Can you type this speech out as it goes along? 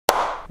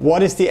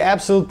What is the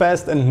absolute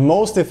best and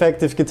most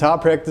effective guitar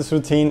practice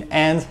routine,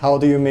 and how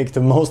do you make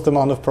the most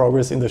amount of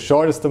progress in the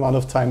shortest amount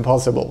of time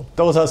possible?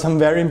 Those are some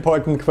very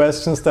important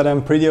questions that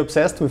I'm pretty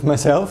obsessed with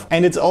myself,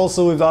 and it's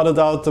also without a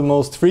doubt the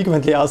most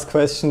frequently asked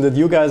question that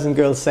you guys and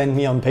girls send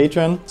me on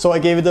Patreon. So I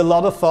gave it a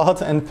lot of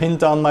thought and pinned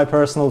down my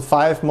personal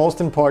 5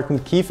 most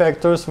important key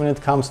factors when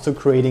it comes to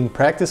creating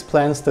practice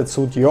plans that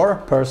suit your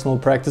personal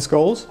practice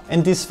goals.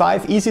 And these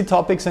 5 easy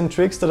topics and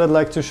tricks that I'd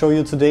like to show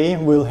you today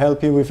will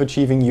help you with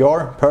achieving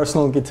your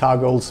personal guitar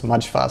goals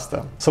much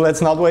faster. So let's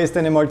not waste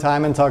any more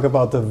time and talk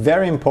about the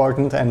very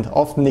important and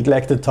often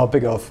neglected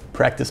topic of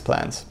practice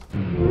plans.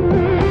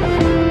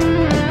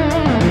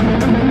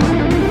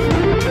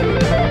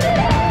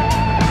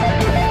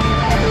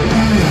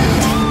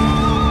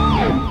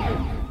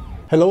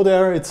 Hello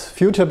there, it's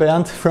future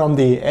Bernd from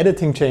the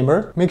editing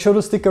chamber. Make sure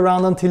to stick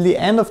around until the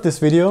end of this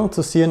video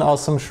to see an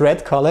awesome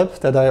shred collab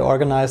that I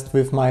organized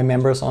with my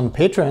members on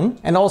Patreon.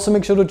 And also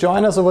make sure to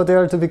join us over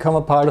there to become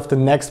a part of the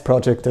next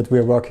project that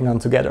we're working on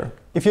together.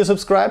 If you're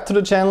subscribed to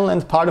the channel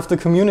and part of the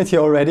community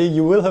already,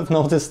 you will have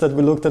noticed that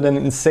we looked at an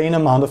insane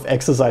amount of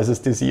exercises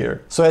this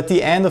year. So at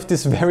the end of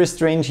this very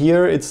strange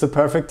year, it's the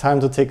perfect time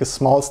to take a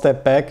small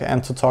step back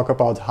and to talk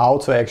about how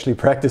to actually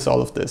practice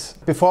all of this.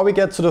 Before we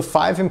get to the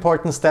 5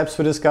 important steps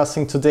we're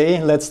discussing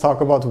today, let's talk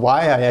about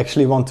why I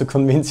actually want to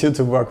convince you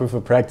to work with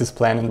a practice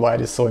plan and why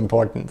it is so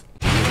important.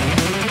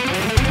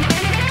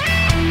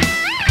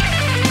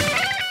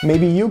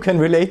 Maybe you can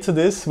relate to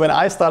this. When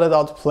I started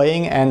out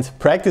playing and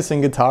practicing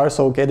guitar,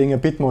 so getting a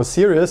bit more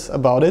serious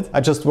about it,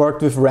 I just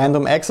worked with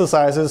random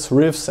exercises,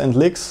 riffs and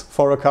licks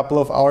for a couple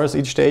of hours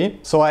each day.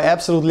 So I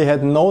absolutely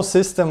had no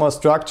system or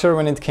structure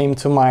when it came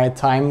to my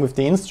time with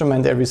the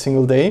instrument every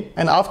single day.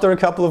 And after a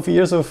couple of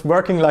years of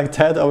working like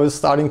that, I was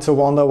starting to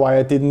wonder why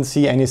I didn't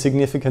see any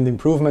significant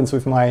improvements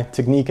with my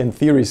technique and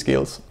theory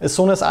skills. As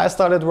soon as I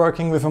started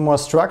working with a more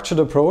structured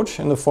approach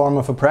in the form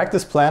of a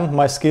practice plan,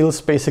 my skills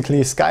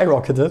basically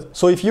skyrocketed.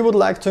 So if you would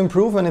like to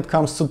improve when it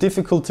comes to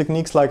difficult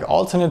techniques like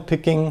alternate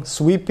picking,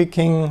 sweep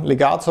picking,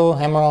 legato,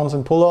 hammer-ons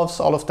and pull-offs,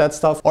 all of that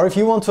stuff, or if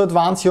you want to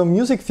advance your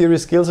music theory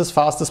skills as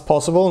fast as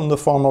possible in the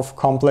form of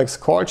complex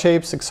chord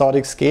shapes,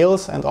 exotic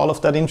scales and all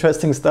of that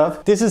interesting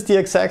stuff, this is the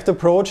exact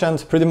approach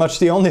and pretty much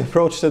the only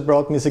approach that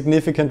brought me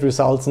significant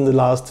results in the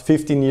last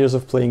 15 years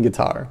of playing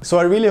guitar. So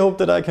I really hope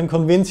that I can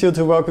convince you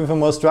to work with a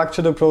more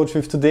structured approach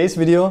with today's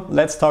video.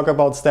 Let's talk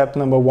about step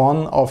number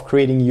 1 of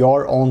creating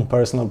your own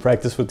personal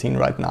practice routine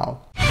right now.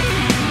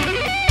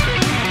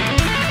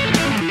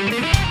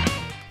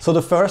 So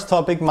the first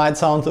topic might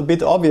sound a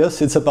bit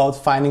obvious. It's about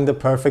finding the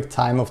perfect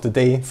time of the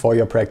day for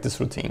your practice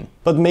routine.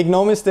 But make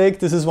no mistake,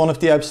 this is one of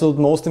the absolute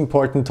most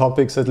important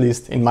topics, at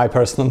least in my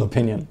personal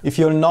opinion. If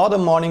you're not a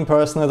morning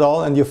person at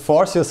all and you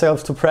force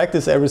yourself to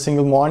practice every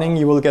single morning,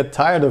 you will get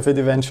tired of it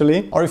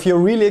eventually. Or if you're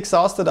really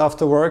exhausted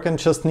after work and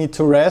just need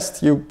to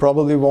rest, you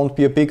probably won't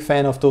be a big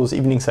fan of those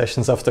evening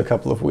sessions after a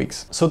couple of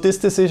weeks. So this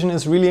decision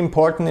is really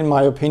important in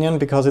my opinion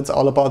because it's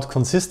all about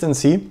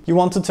consistency. You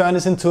want to turn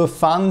this into a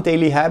fun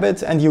daily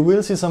habit and you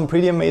will see some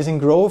pretty amazing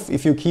growth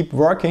if you keep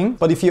working,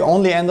 but if you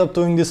only end up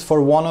doing this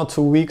for 1 or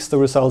 2 weeks, the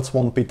results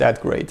won't be that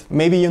great.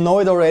 Maybe you know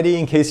it already.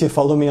 In case you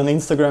follow me on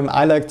Instagram,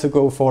 I like to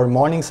go for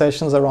morning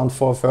sessions around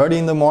 4:30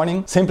 in the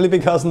morning, simply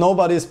because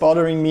nobody is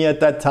bothering me at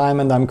that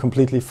time and I'm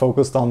completely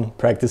focused on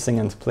practicing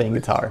and playing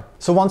guitar.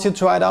 So once you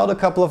tried out a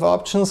couple of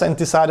options and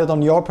decided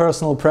on your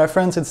personal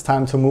preference, it's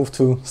time to move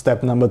to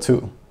step number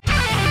 2.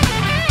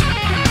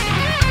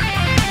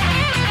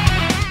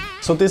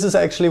 So this is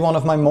actually one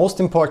of my most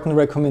important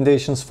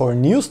recommendations for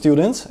new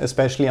students,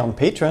 especially on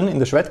Patreon in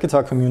the shred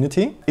guitar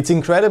community. It's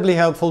incredibly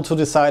helpful to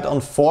decide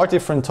on 4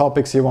 different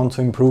topics you want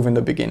to improve in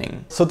the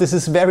beginning. So this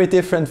is very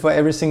different for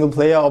every single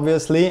player,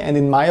 obviously, and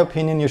in my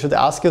opinion you should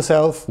ask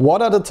yourself,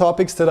 what are the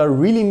topics that I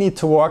really need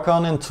to work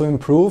on and to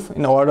improve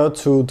in order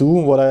to do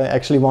what I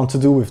actually want to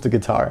do with the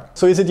guitar?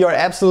 So is it your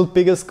absolute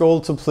biggest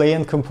goal to play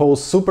and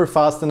compose super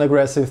fast and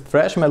aggressive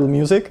thrash metal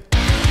music?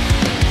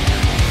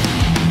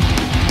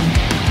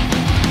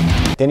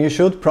 Then you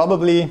should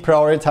probably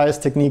prioritize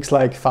techniques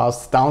like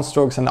fast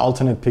downstrokes and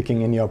alternate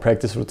picking in your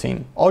practice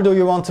routine. Or do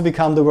you want to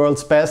become the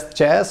world's best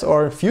jazz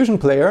or fusion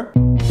player?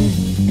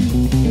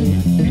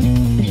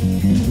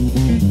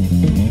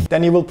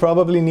 Then you will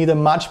probably need a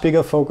much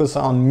bigger focus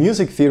on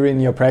music theory in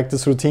your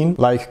practice routine,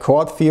 like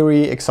chord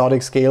theory,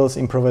 exotic scales,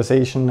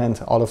 improvisation and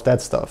all of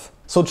that stuff.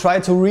 So try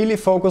to really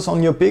focus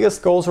on your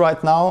biggest goals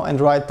right now and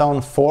write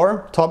down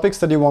 4 topics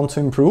that you want to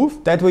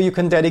improve. That way you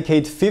can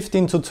dedicate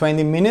 15 to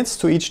 20 minutes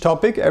to each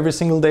topic every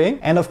single day.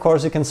 And of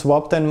course you can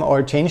swap them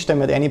or change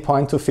them at any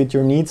point to fit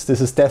your needs. This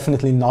is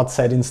definitely not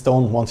set in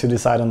stone once you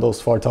decide on those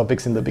 4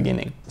 topics in the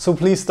beginning. So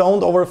please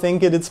don't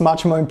overthink it. It's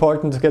much more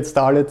important to get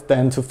started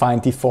than to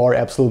find the 4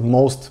 absolute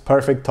most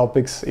perfect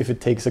topics if it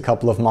takes a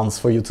couple of months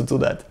for you to do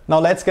that. Now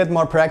let's get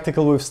more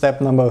practical with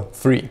step number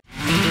 3.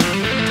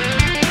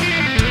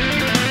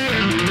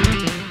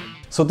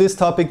 So this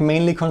topic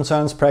mainly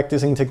concerns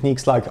practicing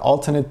techniques like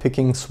alternate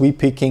picking, sweep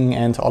picking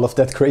and all of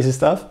that crazy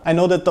stuff. I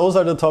know that those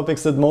are the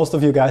topics that most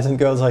of you guys and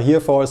girls are here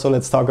for, so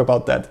let's talk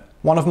about that.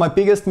 One of my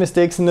biggest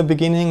mistakes in the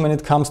beginning when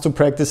it comes to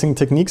practicing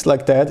techniques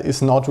like that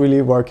is not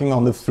really working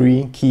on the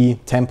 3 key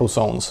tempo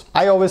zones.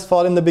 I always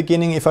thought in the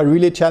beginning if I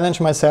really challenge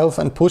myself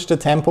and push the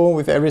tempo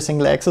with every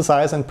single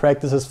exercise and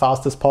practice as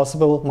fast as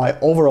possible, my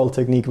overall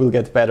technique will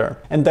get better.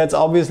 And that's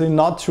obviously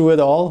not true at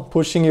all.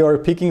 Pushing your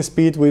picking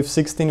speed with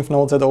 16th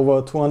notes at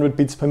over 200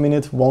 beats per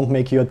minute won't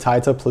make you a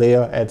tighter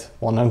player at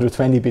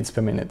 120 beats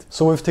per minute.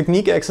 So with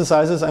technique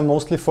exercises, I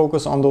mostly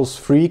focus on those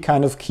 3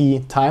 kind of key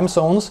time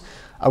zones.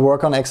 I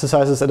work on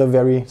exercises at a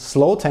very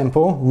slow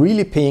tempo,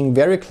 really paying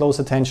very close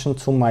attention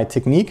to my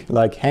technique,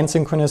 like hand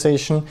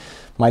synchronization.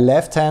 My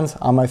left hand,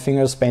 are my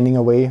fingers bending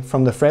away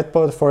from the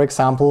fretboard, for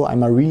example.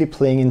 I'm really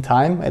playing in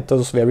time at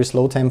those very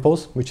slow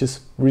tempos, which is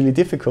really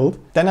difficult.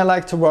 Then I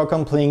like to work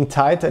on playing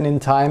tight and in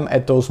time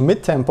at those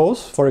mid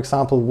tempos, for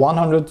example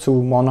 100 to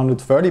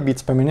 130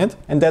 beats per minute.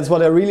 And that's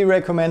what I really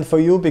recommend for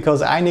you,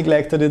 because I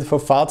neglected it for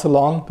far too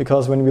long,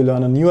 because when we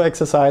learn a new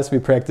exercise, we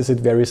practice it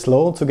very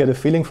slow to get a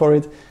feeling for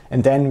it,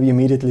 and then we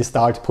immediately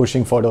start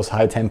pushing for those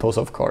high tempos,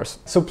 of course.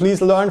 So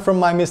please learn from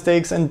my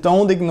mistakes and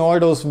don't ignore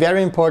those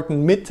very important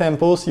mid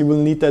tempos. You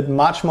will need that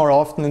much more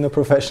often in a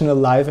professional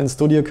life and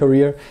studio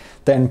career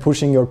than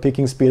pushing your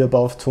picking speed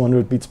above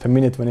 200 beats per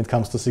minute when it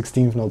comes to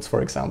 16th notes,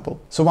 for example.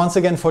 So once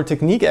again, for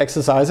technique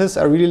exercises,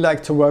 I really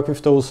like to work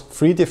with those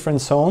 3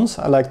 different zones.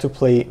 I like to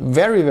play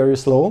very, very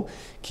slow,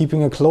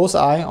 keeping a close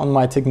eye on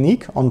my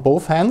technique on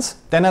both hands.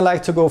 Then I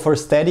like to go for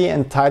steady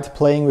and tight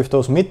playing with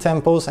those mid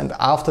tempos, and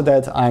after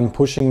that I'm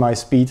pushing my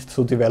speed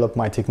to develop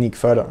my technique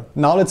further.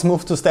 Now let's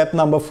move to step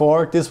number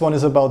 4. This one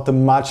is about the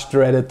much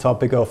dreaded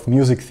topic of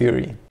music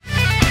theory.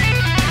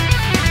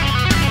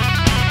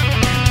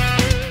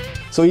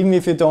 So even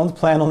if you don't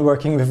plan on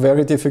working with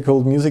very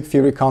difficult music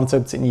theory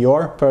concepts in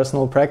your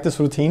personal practice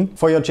routine,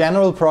 for your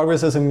general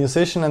progress as a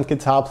musician and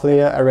guitar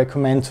player, I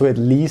recommend to at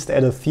least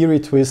add a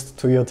theory twist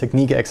to your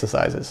technique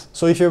exercises.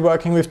 So if you're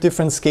working with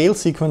different scale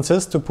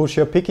sequences to push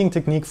your picking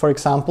technique, for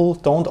example,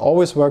 don't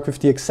always work with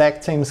the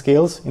exact same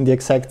scales in the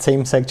exact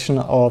same section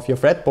of your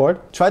fretboard.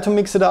 Try to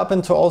mix it up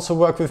and to also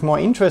work with more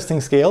interesting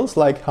scales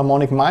like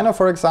harmonic minor,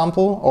 for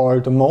example, or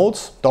the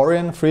modes.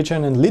 Dorian,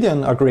 Phrygian and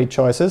Lydian are great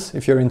choices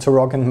if you're into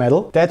rock and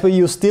metal. That way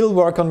you still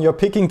work on your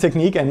picking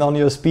technique and on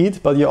your speed,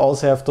 but you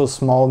also have those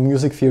small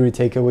music theory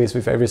takeaways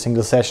with every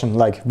single session,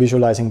 like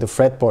visualizing the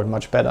fretboard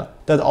much better.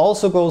 That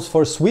also goes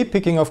for sweep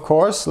picking, of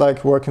course,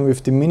 like working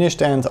with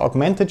diminished and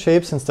augmented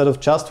shapes instead of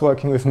just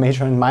working with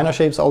major and minor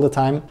shapes all the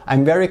time.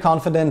 I'm very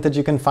confident that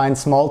you can find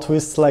small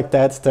twists like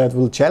that that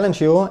will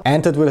challenge you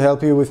and that will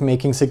help you with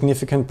making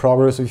significant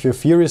progress with your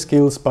theory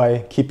skills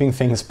by keeping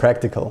things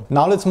practical.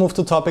 Now let's move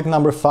to topic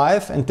number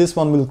 5, and this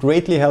one will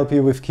greatly help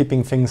you with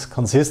keeping things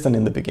consistent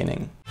in the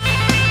beginning.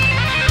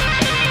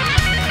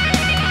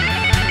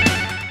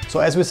 So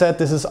as we said,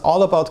 this is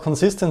all about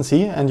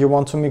consistency, and you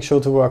want to make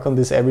sure to work on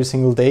this every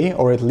single day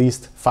or at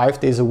least 5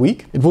 days a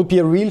week. It would be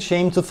a real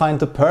shame to find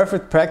the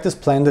perfect practice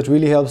plan that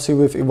really helps you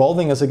with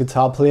evolving as a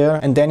guitar player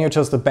and then you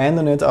just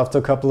abandon it after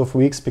a couple of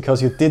weeks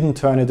because you didn't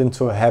turn it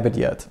into a habit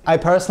yet. I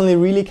personally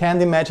really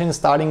can't imagine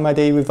starting my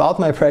day without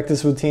my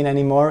practice routine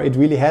anymore. It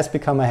really has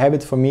become a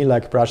habit for me,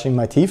 like brushing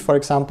my teeth, for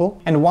example.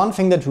 And one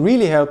thing that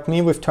really helped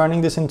me with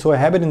turning this into a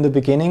habit in the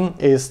beginning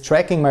is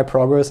tracking my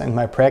progress and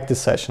my practice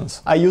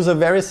sessions. I use a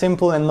very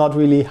simple and not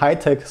really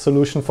high-tech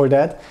solution for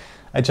that.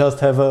 I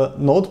just have a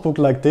notebook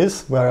like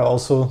this where I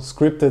also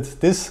scripted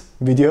this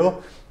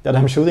video that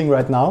I'm shooting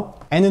right now.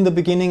 And in the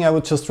beginning I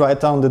would just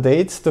write down the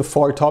dates, the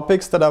 4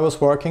 topics that I was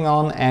working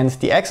on and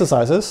the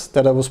exercises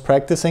that I was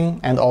practicing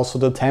and also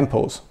the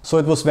tempos. So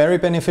it was very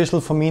beneficial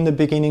for me in the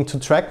beginning to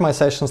track my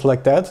sessions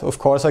like that. Of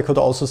course I could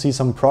also see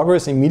some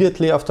progress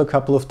immediately after a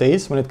couple of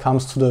days when it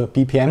comes to the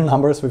BPM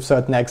numbers with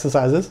certain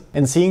exercises.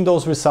 And seeing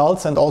those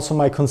results and also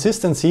my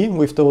consistency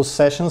with those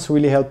sessions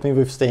really helped me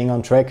with staying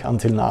on track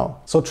until now.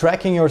 So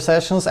tracking your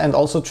sessions and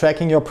also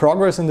tracking your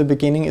progress in the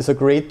beginning is a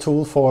great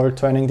tool for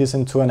turning this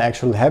into an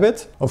actual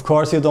habit. Of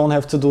course you don't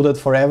have to do that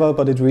forever,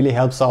 but it really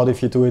helps out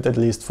if you do it at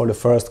least for the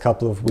first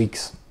couple of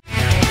weeks.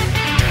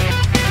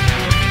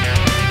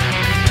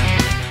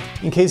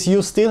 In case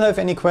you still have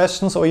any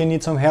questions or you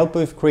need some help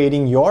with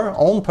creating your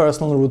own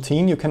personal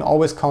routine, you can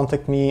always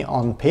contact me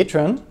on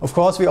Patreon. Of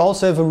course, we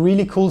also have a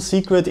really cool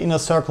secret Inner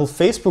Circle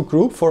Facebook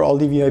group for all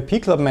the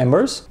VIP Club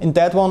members. In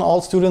that one, all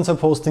students are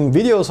posting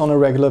videos on a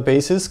regular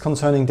basis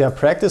concerning their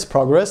practice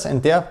progress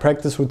and their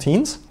practice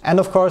routines. And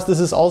of course, this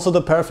is also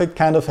the perfect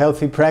kind of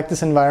healthy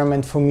practice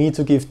environment for me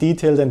to give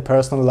detailed and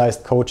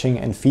personalized coaching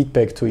and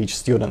feedback to each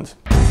student.